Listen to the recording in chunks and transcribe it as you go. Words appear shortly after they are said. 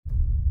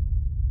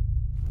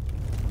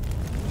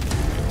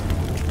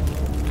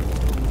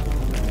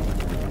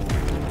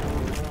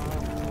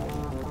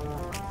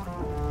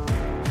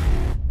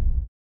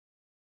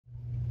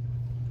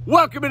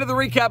Welcome into the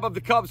recap of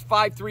the Cubs'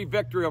 5-3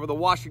 victory over the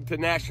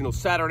Washington Nationals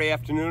Saturday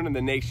afternoon in the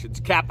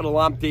nation's capital.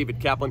 I'm David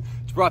Kaplan.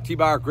 It's brought to you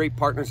by our great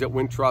partners at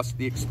Wintrust,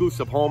 the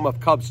exclusive home of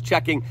Cubs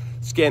checking.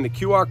 Scan the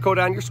QR code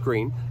on your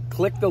screen,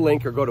 click the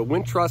link, or go to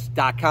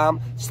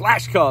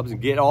wintrust.com/Cubs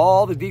and get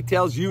all the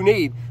details you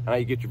need. And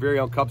you get your very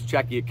own Cubs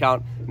checking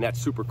account and that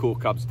super cool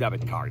Cubs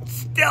debit card.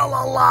 Still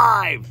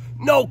alive!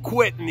 No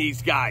quitting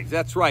these guys.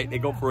 That's right. They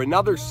go for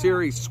another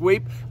series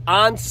sweep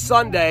on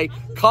Sunday.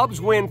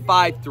 Cubs win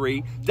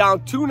 5-3,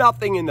 down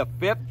 2-0 in the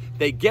fifth.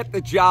 They get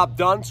the job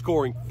done,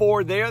 scoring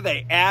 4 there.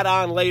 They add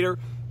on later.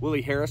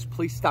 Willie Harris,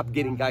 please stop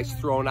getting guys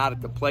thrown out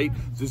at the plate.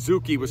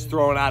 Suzuki was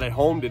thrown out at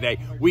home today.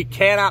 We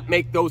cannot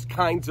make those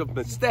kinds of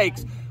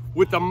mistakes.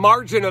 With the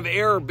margin of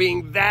error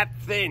being that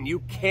thin,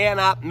 you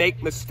cannot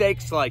make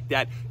mistakes like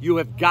that. You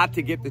have got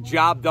to get the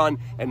job done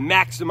and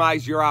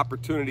maximize your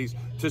opportunities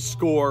to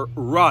score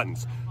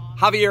runs.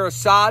 Javier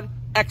Assad,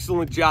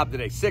 excellent job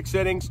today. 6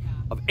 innings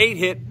of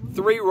 8-hit,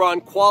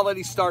 3-run,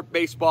 quality start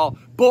baseball.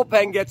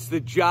 Bullpen gets the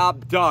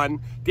job done.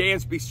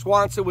 Dansby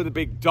Swanson with a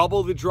big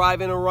double to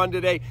drive in a run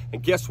today.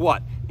 And guess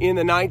what? In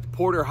the 9th,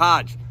 Porter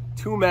Hodge,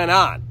 2 men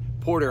on.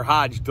 Porter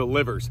Hodge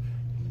delivers.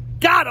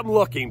 Got him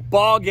looking.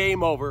 Ball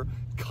game over.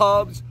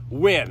 Cubs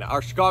win.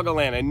 Our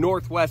Chicagoland and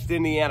Northwest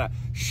Indiana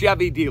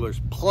Chevy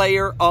dealers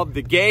player of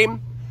the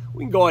game.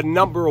 We can go a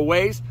number of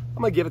ways. I'm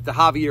going to give it to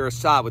Javier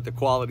Assad with the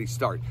quality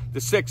start.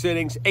 The 6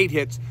 innings, 8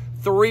 hits,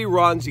 3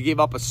 runs. He gave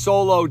up a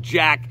solo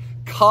jack.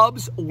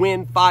 Cubs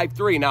win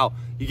 5-3. Now,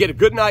 you get a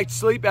good night's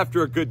sleep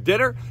after a good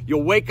dinner.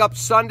 You'll wake up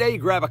Sunday, you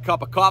grab a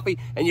cup of coffee,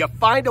 and you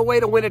find a way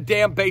to win a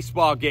damn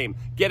baseball game.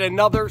 Get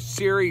another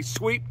series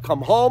sweep,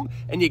 come home,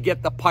 and you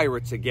get the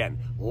Pirates again.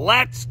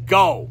 Let's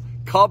go.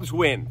 Cubs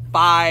win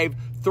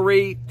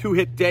 5-3,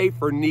 2-hit day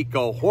for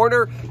Nico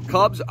Horner.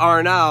 Cubs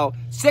are now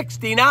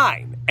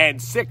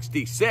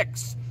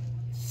 69-66.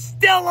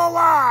 Still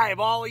alive.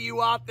 All of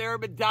you out there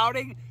have been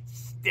doubting,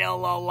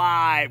 still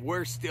alive.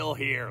 We're still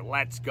here.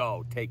 Let's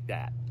go. Take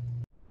that.